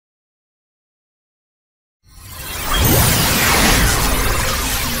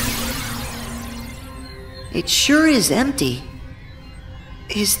It sure is empty.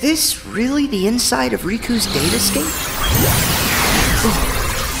 Is this really the inside of Riku's datascape?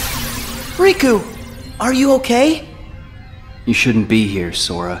 Oh. Riku, are you okay? You shouldn't be here,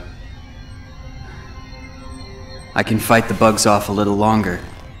 Sora. I can fight the bugs off a little longer.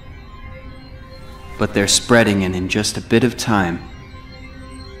 But they're spreading, and in just a bit of time,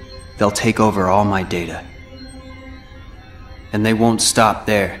 they'll take over all my data. And they won't stop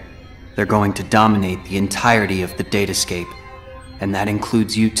there. They're going to dominate the entirety of the datascape. And that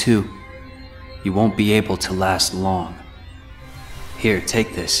includes you too. You won't be able to last long. Here,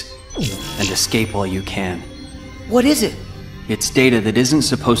 take this, and escape while you can. What is it? It's data that isn't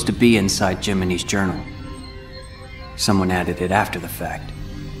supposed to be inside Jiminy's journal. Someone added it after the fact.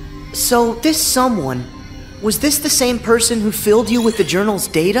 So this someone, was this the same person who filled you with the journal's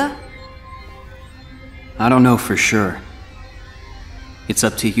data? I don't know for sure. It's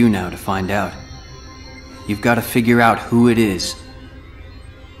up to you now to find out. You've got to figure out who it is.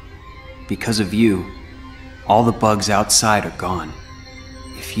 Because of you, all the bugs outside are gone.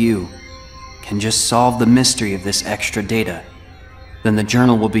 If you can just solve the mystery of this extra data, then the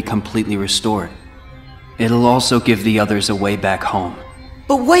journal will be completely restored. It'll also give the others a way back home.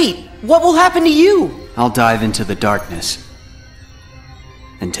 But wait, what will happen to you? I'll dive into the darkness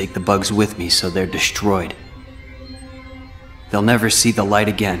and take the bugs with me so they're destroyed. They'll never see the light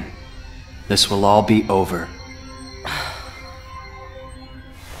again. This will all be over.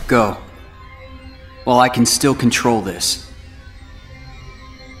 Go. Well, I can still control this.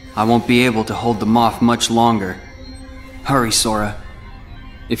 I won't be able to hold them off much longer. Hurry, Sora.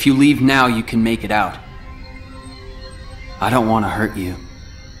 If you leave now, you can make it out. I don't want to hurt you.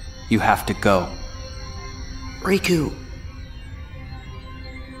 You have to go. Riku,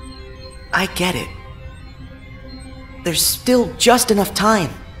 I get it. There's still just enough time.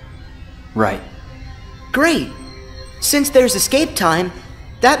 Right. Great. Since there's escape time,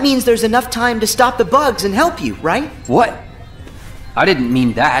 that means there's enough time to stop the bugs and help you, right? What? I didn't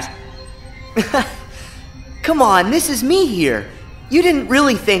mean that. Come on, this is me here. You didn't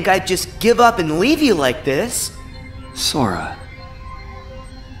really think I'd just give up and leave you like this. Sora.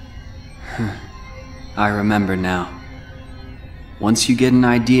 I remember now. Once you get an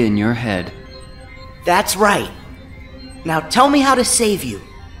idea in your head... That's right. Now tell me how to save you.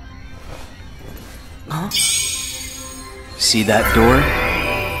 Huh? See that door?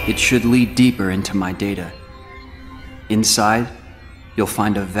 It should lead deeper into my data. Inside, you'll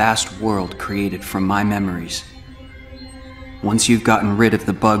find a vast world created from my memories. Once you've gotten rid of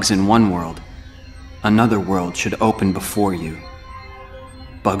the bugs in one world, another world should open before you.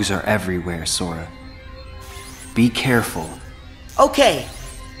 Bugs are everywhere, Sora. Be careful. Okay.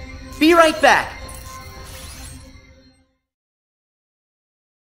 Be right back.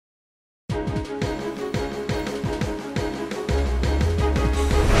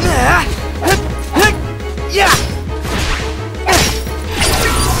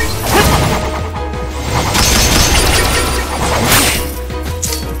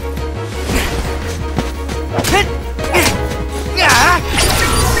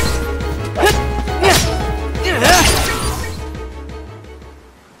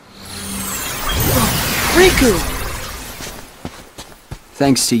 Riku!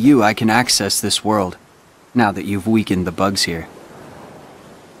 Thanks to you, I can access this world, now that you've weakened the bugs here.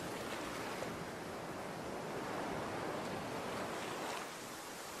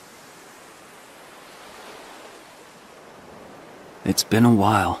 It's been a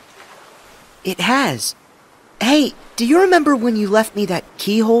while. It has. Hey, do you remember when you left me that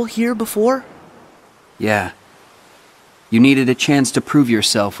keyhole here before? Yeah. You needed a chance to prove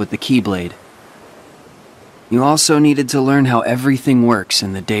yourself with the Keyblade. You also needed to learn how everything works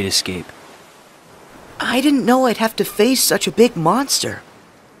in the datascape. I didn't know I'd have to face such a big monster.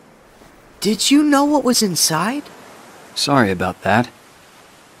 Did you know what was inside? Sorry about that.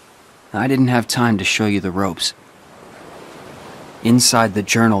 I didn't have time to show you the ropes. Inside the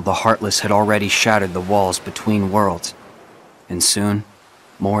journal, the Heartless had already shattered the walls between worlds. And soon,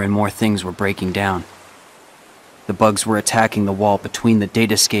 more and more things were breaking down. The bugs were attacking the wall between the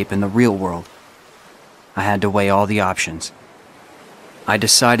datascape and the real world. I had to weigh all the options. I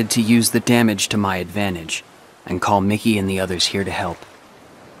decided to use the damage to my advantage, and call Mickey and the others here to help.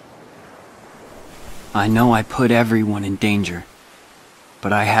 I know I put everyone in danger,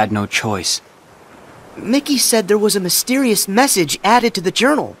 but I had no choice. Mickey said there was a mysterious message added to the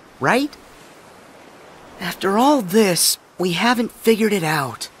journal, right? After all this, we haven't figured it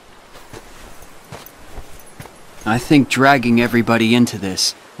out. I think dragging everybody into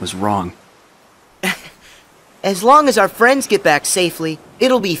this was wrong. As long as our friends get back safely,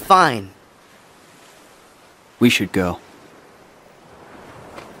 it'll be fine. We should go.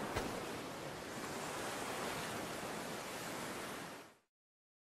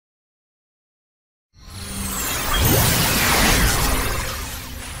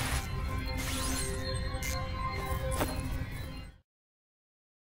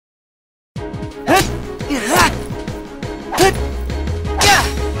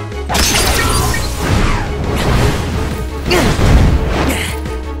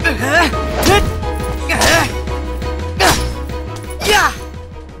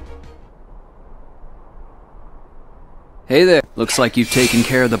 Hey there. Looks like you've taken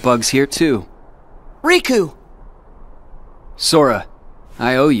care of the bugs here too. Riku! Sora,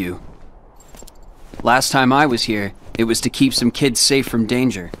 I owe you. Last time I was here, it was to keep some kids safe from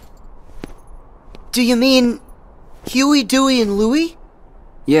danger. Do you mean Huey, Dewey, and Louie?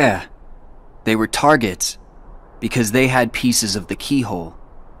 Yeah. They were targets, because they had pieces of the keyhole.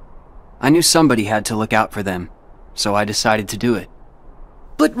 I knew somebody had to look out for them, so I decided to do it.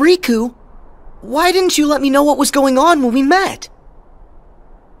 But Riku, why didn't you let me know what was going on when we met?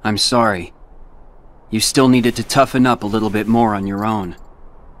 I'm sorry. You still needed to toughen up a little bit more on your own.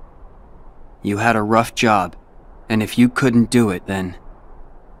 You had a rough job, and if you couldn't do it, then...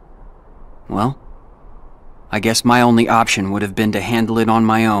 well, I guess my only option would have been to handle it on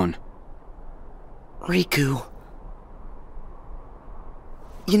my own. Riku...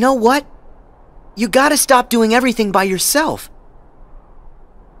 you know what? You gotta stop doing everything by yourself.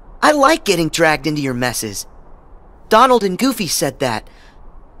 I like getting dragged into your messes. Donald and Goofy said that.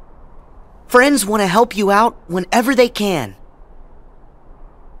 Friends want to help you out whenever they can.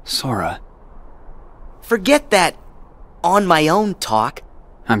 Sora. Forget that on my own talk.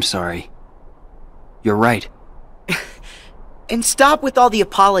 I'm sorry. You're right. And stop with all the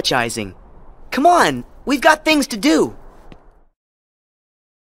apologizing. Come on, we've got things to do.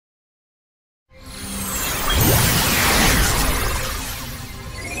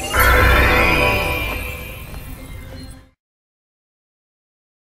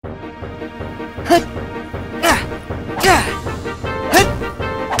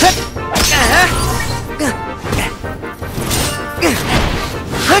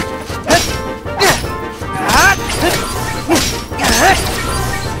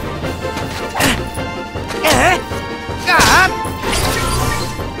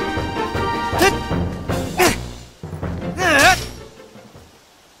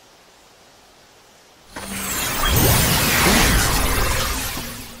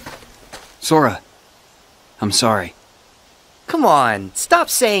 Sora, I'm sorry. Come on, stop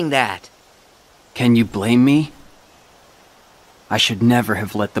saying that. Can you blame me? I should never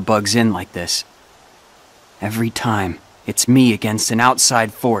have let the bugs in like this. Every time, it's me against an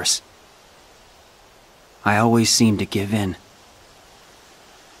outside force. I always seem to give in.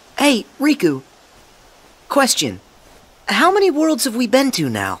 Hey, Riku. Question. How many worlds have we been to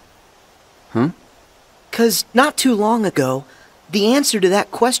now? Huh? 'Cause not too long ago, the answer to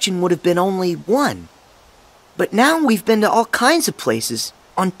that question would have been only one. But now we've been to all kinds of places,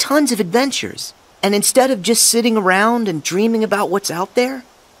 on tons of adventures. And instead of just sitting around and dreaming about what's out there,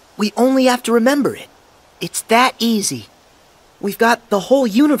 we only have to remember it. It's that easy. We've got the whole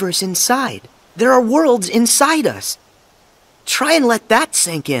universe inside. There are worlds inside us. Try and let that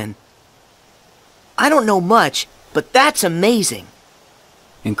sink in. I don't know much, but that's amazing.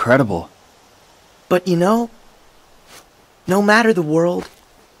 Incredible. But you know, no matter the world,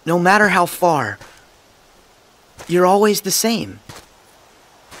 no matter how far, you're always the same.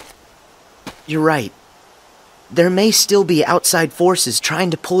 You're right. There may still be outside forces trying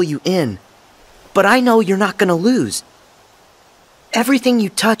to pull you in, but I know you're not gonna lose. Everything you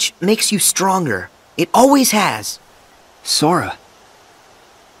touch makes you stronger. It always has. Sora.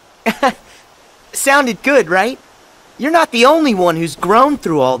 Sounded good, right? You're not the only one who's grown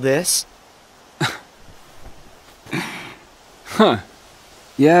through all this. Huh.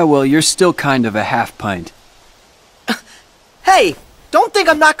 Yeah, well, you're still kind of a half-pint. Hey, don't think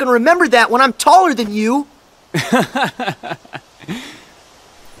I'm not gonna remember that when I'm taller than you.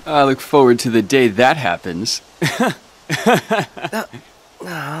 I look forward to the day that happens.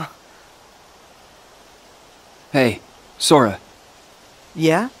 Hey, Sora.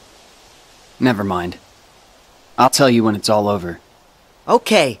 Yeah? Never mind. I'll tell you when it's all over.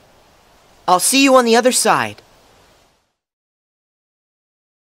 Okay. I'll see you on the other side.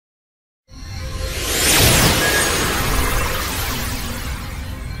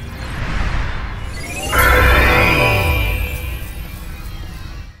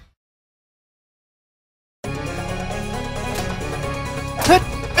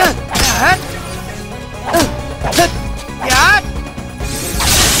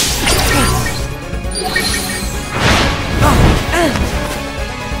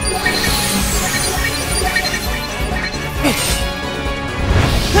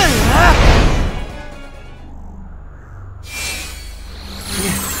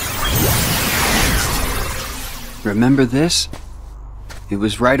 Remember this? It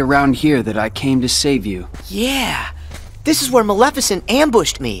was right around here that I came to save you. Yeah, this is where Maleficent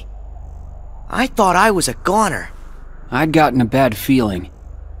ambushed me. I thought I was a goner. I'd gotten a bad feeling.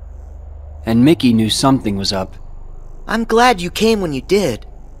 And Mickey knew something was up. I'm glad you came when you did.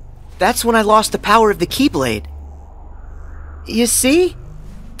 That's when I lost the power of the Keyblade. You see?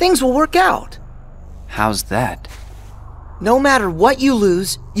 Things will work out. How's that? No matter what you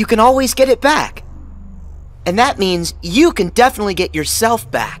lose, you can always get it back. And that means you can definitely get yourself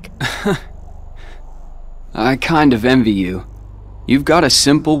back. I kind of envy you. You've got a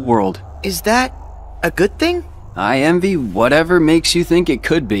simple world. Is that a good thing? I envy whatever makes you think it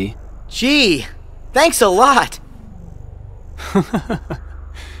could be. Gee, thanks a lot.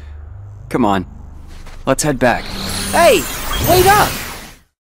 Come on, let's head back. Hey, wait up!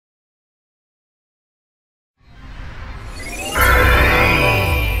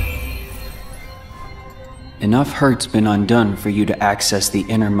 Enough hurt's been undone for you to access the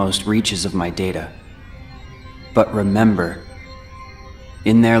innermost reaches of my data. But remember,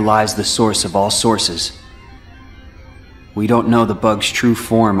 in there lies the source of all sources. We don't know the bug's true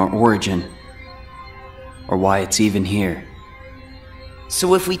form or origin, or why it's even here.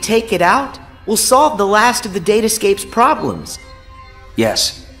 So if we take it out, we'll solve the last of the Datascape's problems.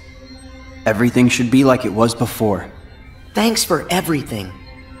 Yes. Everything should be like it was before. Thanks for everything.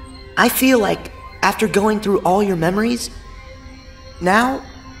 I feel like, after going through all your memories, now,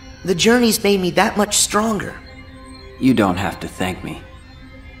 the journey's made me that much stronger. You don't have to thank me.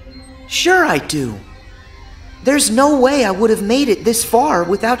 Sure I do. There's no way I would have made it this far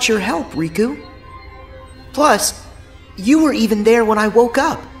without your help, Riku. Plus, you were even there when I woke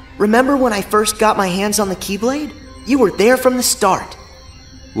up. Remember when I first got my hands on the Keyblade? You were there from the start.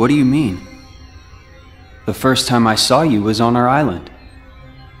 What do you mean? The first time I saw you was on our island.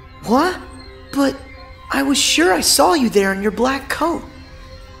 What? But I was sure I saw you there in your black coat.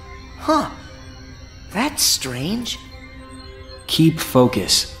 Huh. That's strange. Keep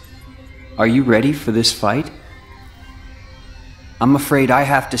focus. Are you ready for this fight? I'm afraid I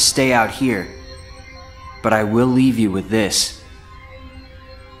have to stay out here, but I will leave you with this.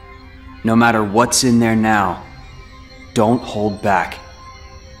 No matter what's in there now, don't hold back.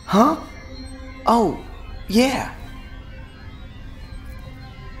 Huh? Oh, yeah.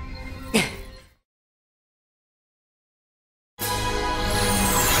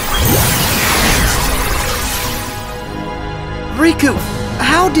 Riku,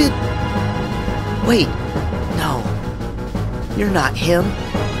 how did... Wait, no. You're not him.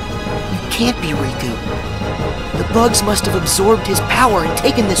 You can't be Riku. The bugs must have absorbed his power and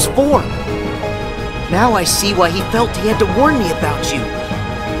taken this form. Now I see why he felt he had to warn me about you.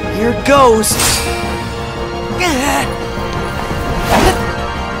 Here goes.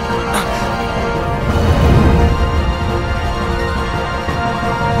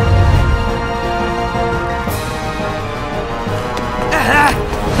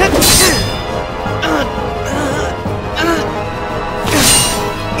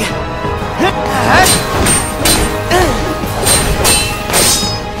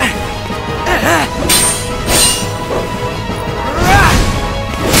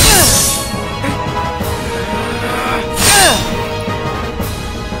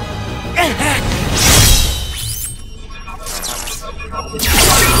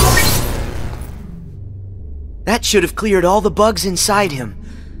 That should have cleared all the bugs inside him.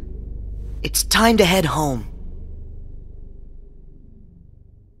 It's time to head home.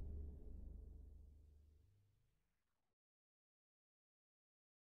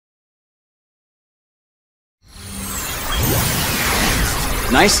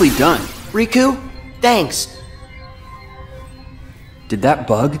 Nicely done. Riku, thanks. Did that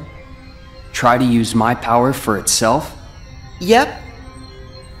bug try to use my power for itself? Yep.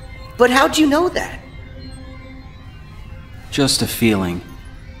 But how'd you know that? Just a feeling.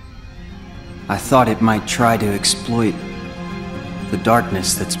 I thought it might try to exploit the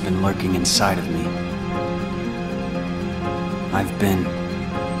darkness that's been lurking inside of me. I've been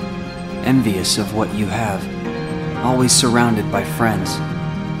envious of what you have, always surrounded by friends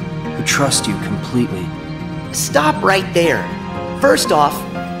who trust you completely. Stop right there. First off,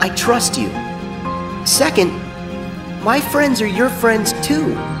 I trust you. Second, my friends are your friends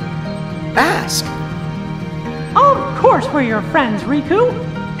too. Ask. Of course we're your friends, Riku.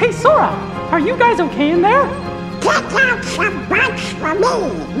 Hey, Sora, are you guys okay in there? Pick out some bugs for me,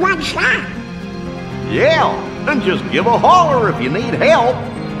 what's that? Yeah, and just give a holler if you need help.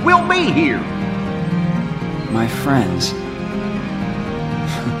 We'll be here. My friends.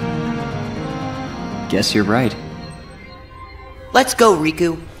 Guess you're right. Let's go,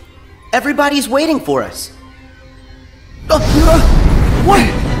 Riku. Everybody's waiting for us.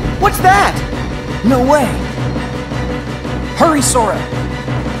 What's that? No way! Hurry, Sora!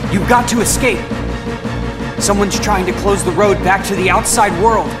 You've got to escape! Someone's trying to close the road back to the outside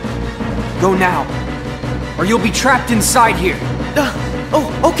world. Go now, or you'll be trapped inside here.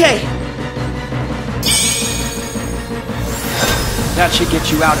 Oh, okay. That should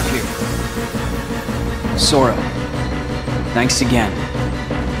get you out of here. Sora, thanks again.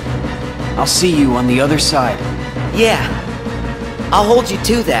 I'll see you on the other side. Yeah, I'll hold you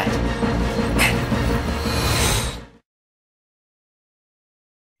to that.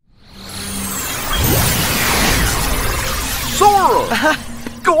 Sora!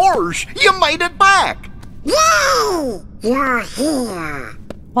 Gosh, you made it back! Yay! You're here.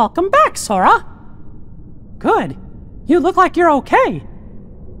 Welcome back, Sora. Good. You look like you're okay.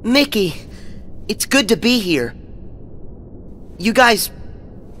 Mickey, it's good to be here. You guys,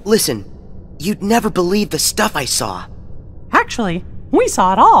 listen, you'd never believe the stuff I saw. Actually, we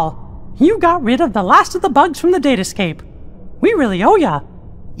saw it all. You got rid of the last of the bugs from the datascape. We really owe ya.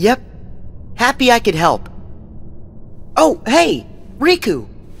 Yep, happy I could help. Oh, hey, Riku.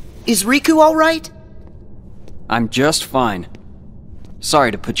 Is Riku all right? I'm just fine.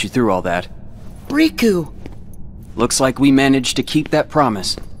 Sorry to put you through all that. Riku. Looks like we managed to keep that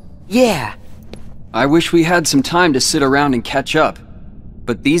promise. Yeah. I wish we had some time to sit around and catch up,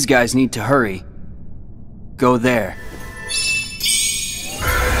 but these guys need to hurry. Go there.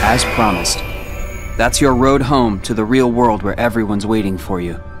 As promised. That's your road home to the real world where everyone's waiting for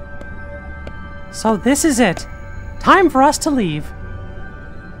you. So this is it. Time for us to leave.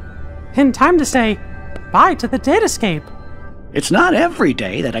 And time to say bye to the datascape. It's not every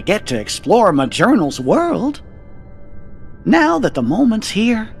day that I get to explore my journal's world. Now that the moment's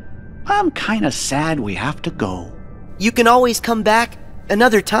here, I'm kinda sad we have to go. You can always come back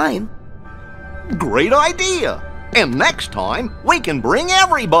another time. Great idea! And next time, we can bring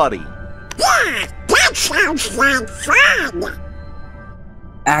everybody! Yeah, that sounds like fun.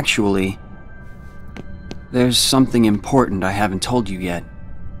 Actually, there's something important I haven't told you yet.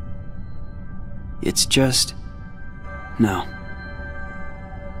 It's just... no.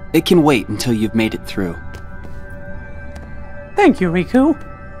 It can wait until you've made it through. Thank you, Riku.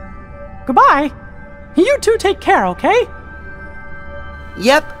 Goodbye. You two take care, okay?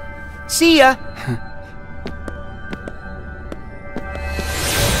 Yep. See ya.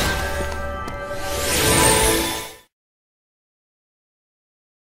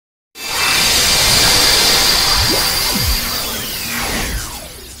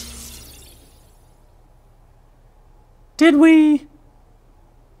 Did we...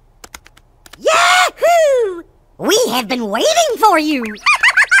 Yahoo! We have been waiting for you. You're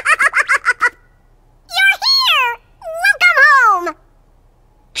here. Welcome home.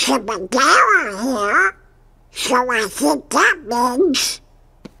 Chibadara here. So I think that means...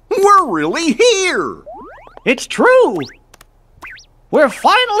 We're really here! It's true! We're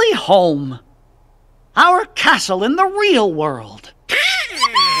finally home. Our castle in the real world.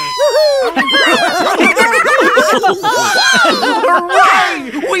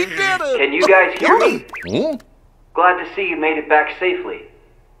 Hooray! We did it! Can you guys hear me? Huh? Glad to see you made it back safely.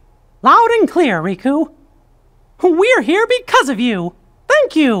 Loud and clear, Riku. We're here because of you.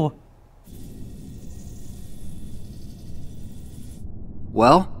 Thank you.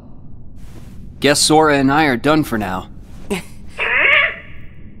 Well, guess Sora and I are done for now. What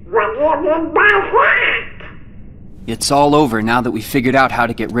do you mean by that? It's all over now that we figured out how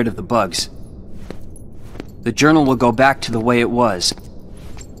to get rid of the bugs. The journal will go back to the way it was.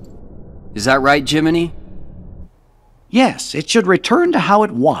 Is that right, Jiminy? Yes, it should return to how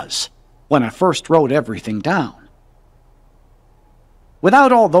it was, when I first wrote everything down.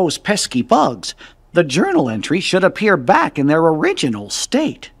 Without all those pesky bugs, the journal entry should appear back in their original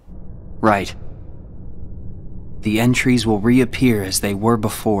state. Right. The entries will reappear as they were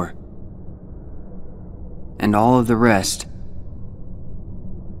before. And all of the rest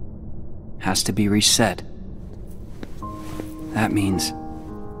has to be reset. That means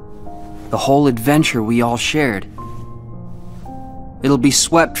the whole adventure we all shared. It'll be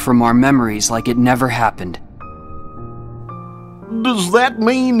swept from our memories like it never happened. Does that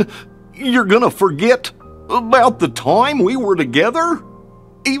mean you're gonna forget about the time we were together?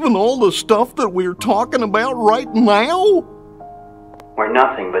 Even all the stuff that we're talking about right now? We're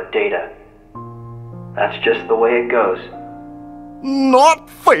nothing but data. That's just the way it goes. Not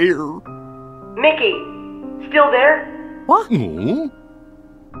fair. Mickey! Still there? What? Hmm?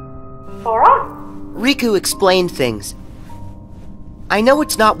 Sora? Riku explained things. I know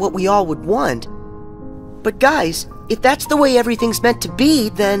it's not what we all would want, but guys, if that's the way everything's meant to be,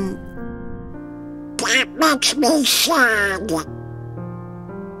 then... That makes me sad.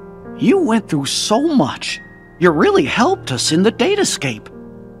 You went through so much. You really helped us in the datascape.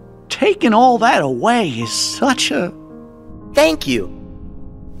 Taking all that away is such a... Thank you.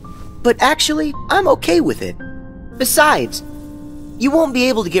 But actually, I'm okay with it. Besides, you won't be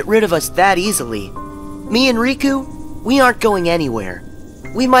able to get rid of us that easily. Me and Riku, we aren't going anywhere.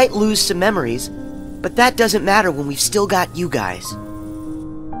 We might lose some memories, but that doesn't matter when we've still got you guys.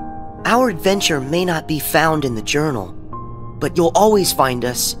 Our adventure may not be found in the journal, but you'll always find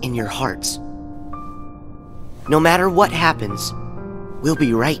us in your hearts. No matter what happens, we'll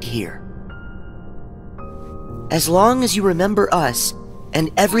be right here. As long as you remember us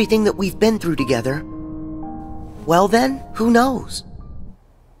and everything that we've been through together, well then, who knows?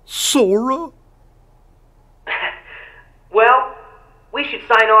 Sora? Well, we should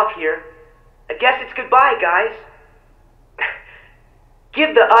sign off here. I guess it's goodbye, guys.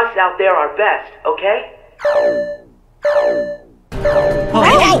 Give the us out there our best, okay?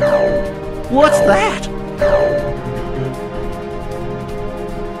 Hey! What's that?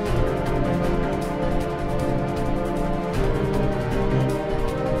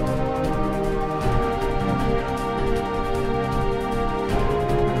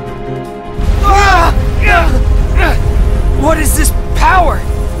 What is this power?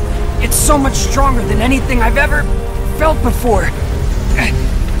 It's so much stronger than anything I've ever felt before.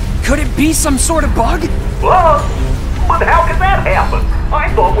 Could it be some sort of bug? Bug? But how could that happen?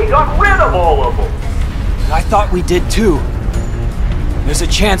 I thought we got rid of all of them. I thought we did too. There's a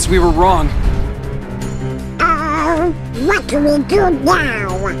chance we were wrong. What do we do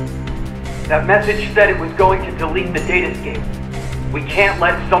now? That message said it was going to delete the datascape. We can't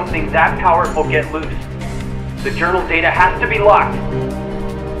let something that powerful get loose. The journal data has to be locked.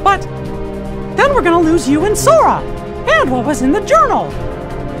 But then we're gonna lose you and Sora, and what was in the journal.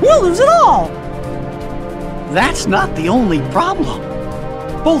 We'll lose it all. That's not the only problem.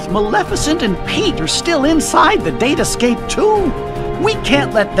 Both Maleficent and Pete are still inside the datascape too. We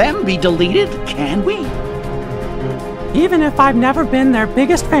can't let them be deleted, can we? Even if I've never been their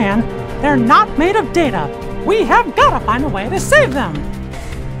biggest fan, they're not made of data. We have gotta find a way to save them.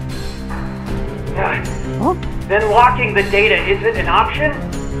 Huh? Then locking the data isn't an option?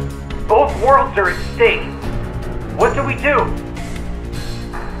 Both worlds are at stake. What do we do?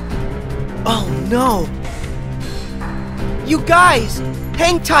 Oh no! You guys!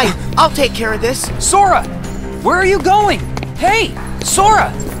 Hang tight! I'll take care of this! Sora! Where are you going? Hey!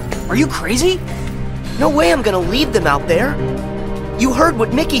 Sora! Are you crazy? No way I'm gonna leave them out there! You heard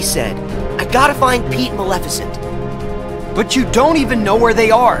what Mickey said. I gotta find Pete and Maleficent. But you don't even know where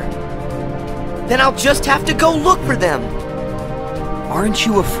they are. Then I'll just have to go look for them. Aren't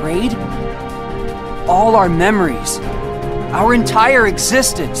you afraid? All our memories, our entire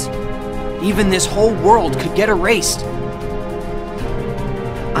existence, even this whole world could get erased.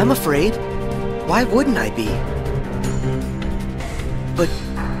 I'm afraid. Why wouldn't I be? But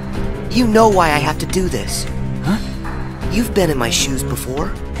you know why I have to do this. Huh? You've been in my shoes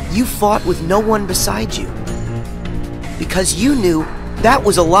before. You fought with no one beside you. Because you knew that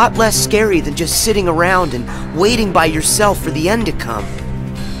was a lot less scary than just sitting around and waiting by yourself for the end to come.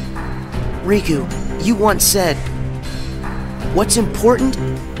 Riku, you once said, what's important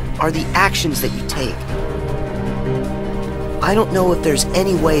are the actions that you take. I don't know if there's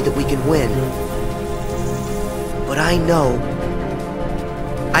any way that we can win, but I know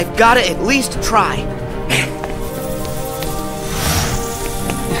I've got to at least try.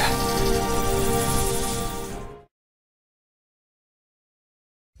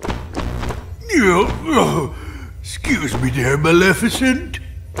 Excuse me there, Maleficent,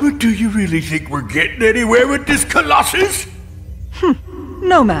 but do you really think we're getting anywhere with this Colossus?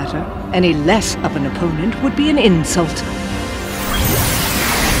 No matter. Any less of an opponent would be an insult.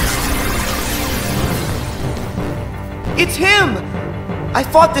 It's him! I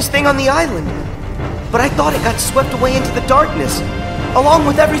fought this thing on the island, but I thought it got swept away into the darkness, along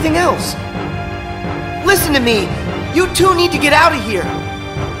with everything else. Listen to me! You two need to get out of here!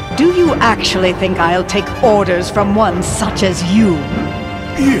 Do you actually think I'll take orders from one such as you?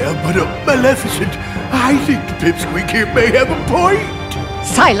 Yeah, but Maleficent, I think the pipsqueak here may have a point.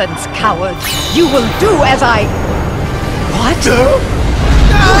 Silence, coward! You will do as I... What?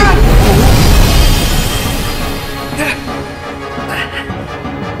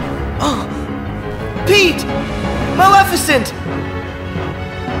 Pete! Maleficent!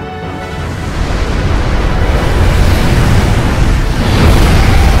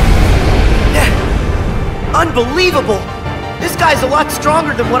 Unbelievable! This guy's a lot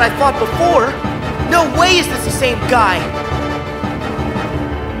stronger than what I fought before. No way is this the same guy.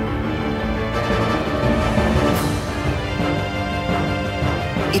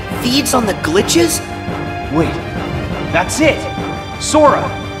 It feeds on the glitches? Wait, that's it! Sora,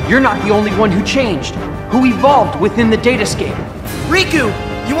 you're not the only one who changed, who evolved within the datascape. Riku,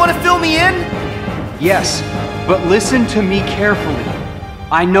 you want to fill me in? Yes, but listen to me carefully.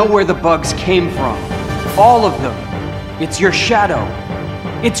 I know where the bugs came from. All of them. It's your shadow.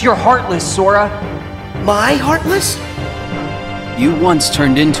 It's your Heartless, Sora. My Heartless? You once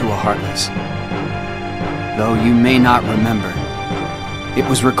turned into a Heartless. Though you may not remember. It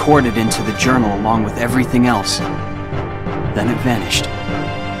was recorded into the journal along with everything else. Then it vanished.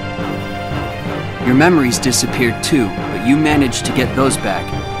 Your memories disappeared too, but you managed to get those back.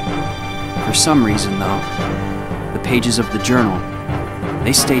 For some reason, though, the pages of the journal,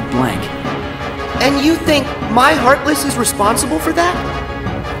 they stayed blank. And you think my Heartless is responsible for that?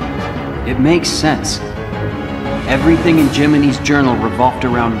 It makes sense. Everything in Jiminy's journal revolved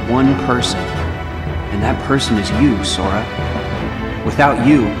around one person. And that person is you, Sora. Without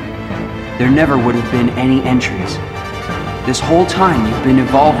you, there never would have been any entries. This whole time you've been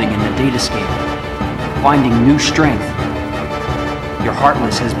evolving in the datascape, finding new strength. Your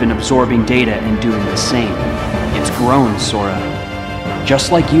Heartless has been absorbing data and doing the same. It's grown, Sora.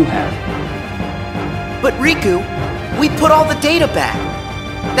 Just like you have. But Riku, we put all the data back.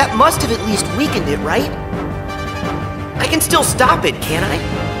 That must have at least weakened it, right? I can still stop it, can't I?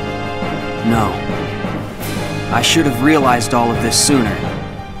 No. I should have realized all of this sooner.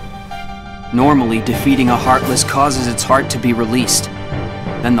 Normally, defeating a Heartless causes its heart to be released.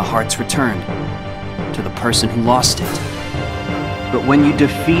 Then the heart's returned to the person who lost it. But when you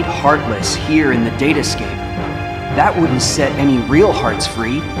defeat Heartless here in the datascape, that wouldn't set any real hearts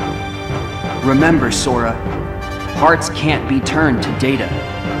free. Remember, Sora, hearts can't be turned to data.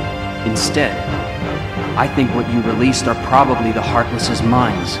 Instead, I think what you released are probably the Heartless's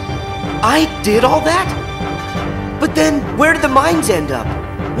minds. I did all that? But then, where did the minds end up?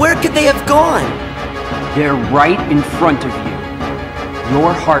 Where could they have gone? They're right in front of you.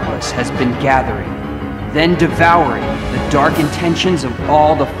 Your Heartless has been gathering, then devouring the dark intentions of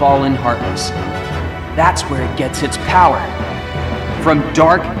all the fallen Heartless. That's where it gets its power. From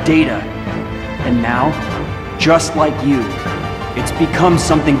dark data. And now, just like you, it's become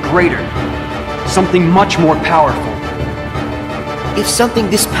something greater. Something much more powerful. If something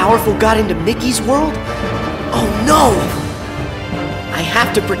this powerful got into Mickey's world? Oh no! I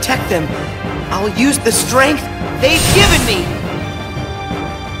have to protect them. I'll use the strength they've given me!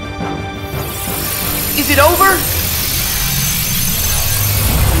 Is it over?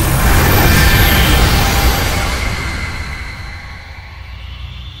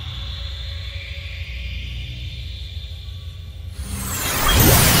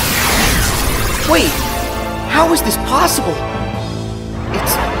 Wait, how is this possible?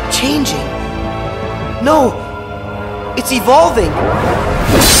 It's changing. No, it's evolving.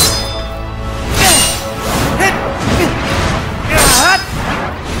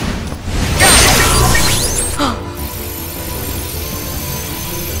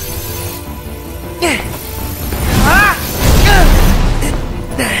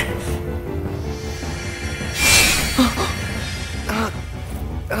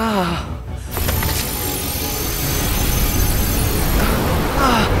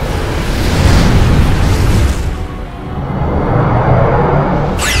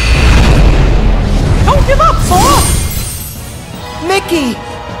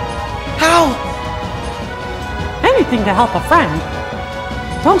 How? Anything to help a friend.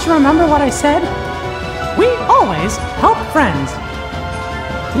 Don't you remember what I said? We always help friends.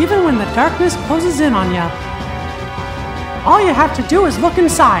 Even when the darkness closes in on you. All you have to do is look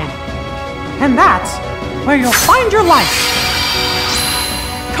inside. And that's where you'll find your life.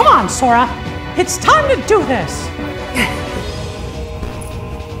 Come on, Sora. It's time to do this.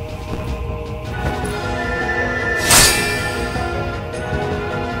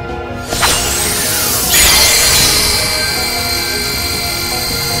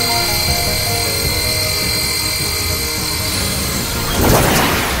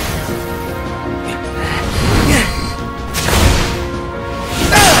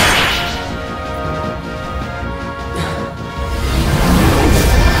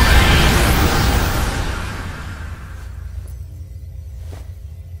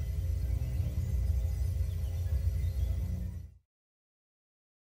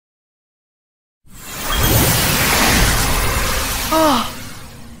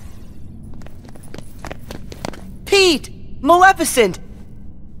 Pete! Maleficent!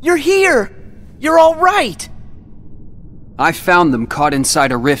 You're here! You're all right! I found them caught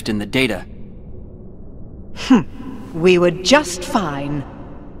inside a rift in the data. We were just fine.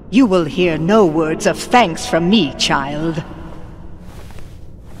 You will hear no words of thanks from me, child.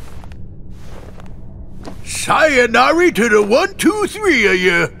 Sayonara to the 1, 2, 3 of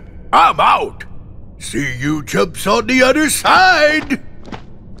you. I'm out. See you chumps on the other side.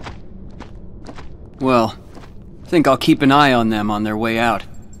 Well, think I'll keep an eye on them on their way out.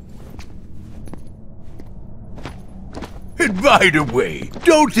 And by the way,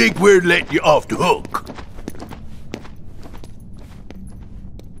 don't think we're letting you off the hook.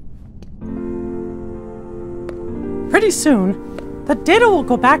 Pretty soon, the data will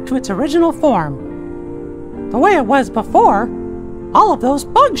go back to its original form. The way it was before, all of those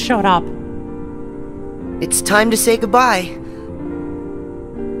bugs showed up. It's time to say goodbye.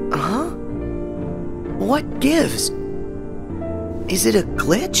 Huh? What gives? Is it a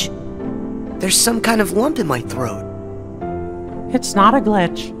glitch? There's some kind of lump in my throat. It's not a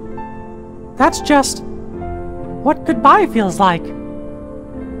glitch. That's just what goodbye feels like.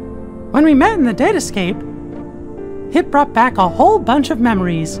 When we met in the datascape, it brought back a whole bunch of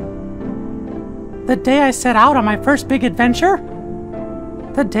memories. The day I set out on my first big adventure,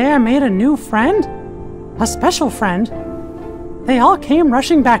 the day I made a new friend, a special friend, they all came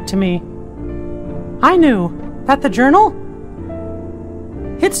rushing back to me. I knew that the journal,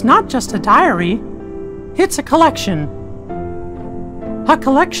 it's not just a diary, it's a collection. A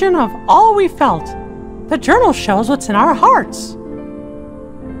collection of all we felt. The journal shows what's in our hearts.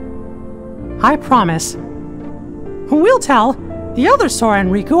 I promise, we'll tell the other Sora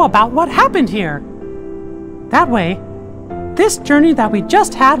and Riku about what happened here. That way, this journey that we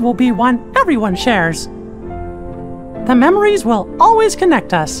just had will be one everyone shares. The memories will always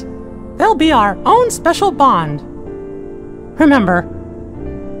connect us. They'll be our own special bond. Remember,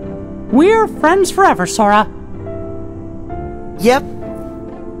 we're friends forever, Sora. Yep.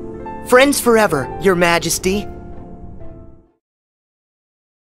 Friends forever, Your Majesty.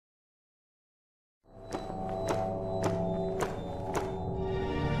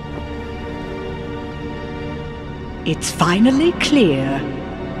 It's finally clear.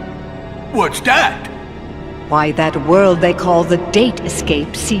 What's that? Why that world they call the Date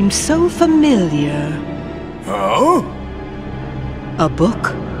Escape seems so familiar. Huh? A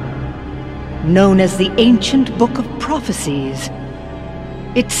book? Known as the Ancient Book of Prophecies.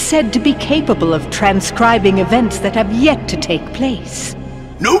 It's said to be capable of transcribing events that have yet to take place.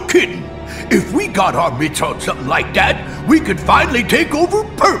 No kidding. If we got our mitts on something like that, we could finally take over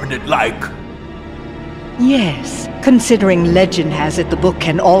permanent-like. Yes, considering legend has it the book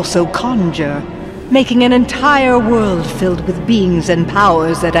can also conjure, making an entire world filled with beings and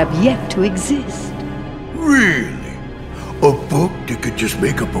powers that have yet to exist. Really? A book that could just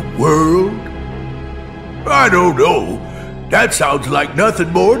make up a world? I don't know. That sounds like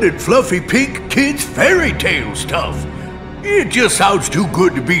nothing more than fluffy pink kids' fairy tale stuff. It just sounds too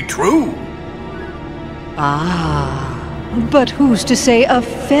good to be true. Ah, but who's to say a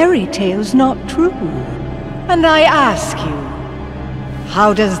fairy tale's not true? And I ask you,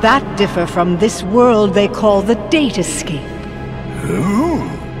 how does that differ from this world they call the Date Escape?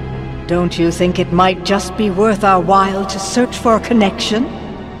 Don't you think it might just be worth our while to search for a connection?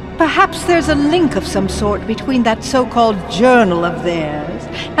 Perhaps there's a link of some sort between that so-called journal of theirs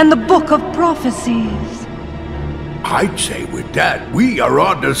and the Book of Prophecies. I'd say with that, we are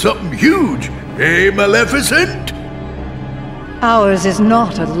onto something huge. Eh, Maleficent? Ours is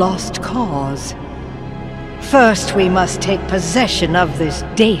not a lost cause. First, we must take possession of this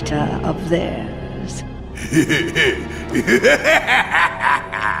data of theirs.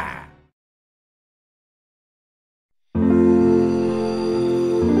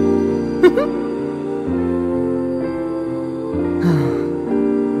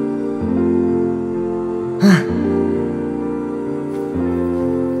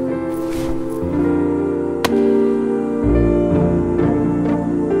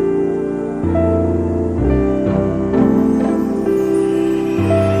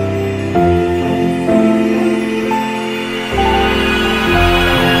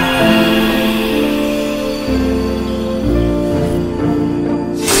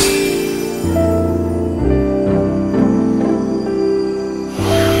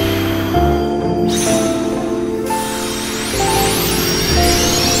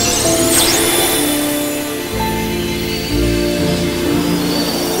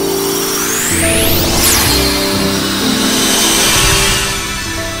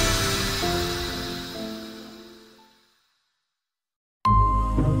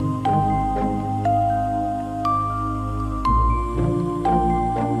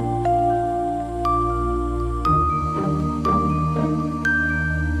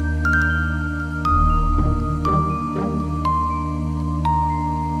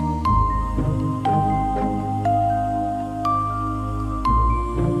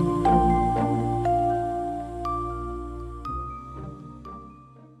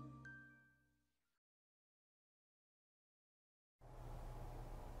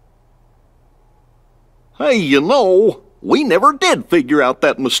 Hey, you know, we never did figure out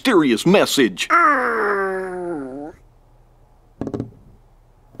that mysterious message.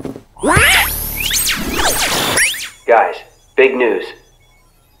 Guys, big news.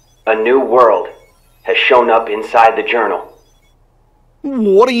 A new world has shown up inside the journal.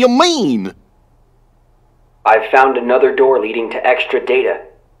 What do you mean? I've found another door leading to extra data.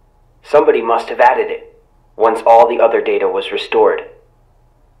 Somebody must have added it, once all the other data was restored.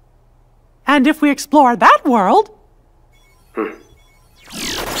 And if we explore that world...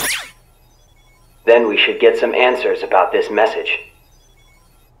 Then we should get some answers about this message.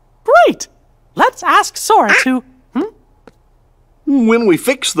 Great! Let's ask Sora to... When we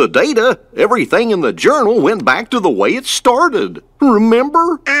fixed the data, everything in the journal went back to the way it started.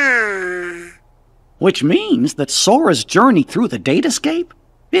 Remember? Which means that Sora's journey through the datascape,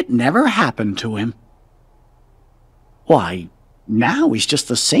 it never happened to him. Why, now he's just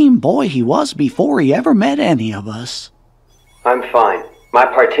the same boy he was before he ever met any of us. I'm fine. My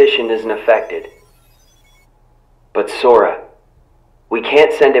partition isn't affected. But Sora, we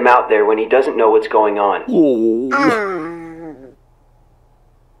can't send him out there when he doesn't know what's going on.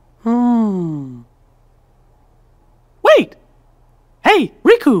 Wait! Hey,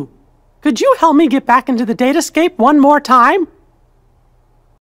 Riku! Could you help me get back into the datascape one more time?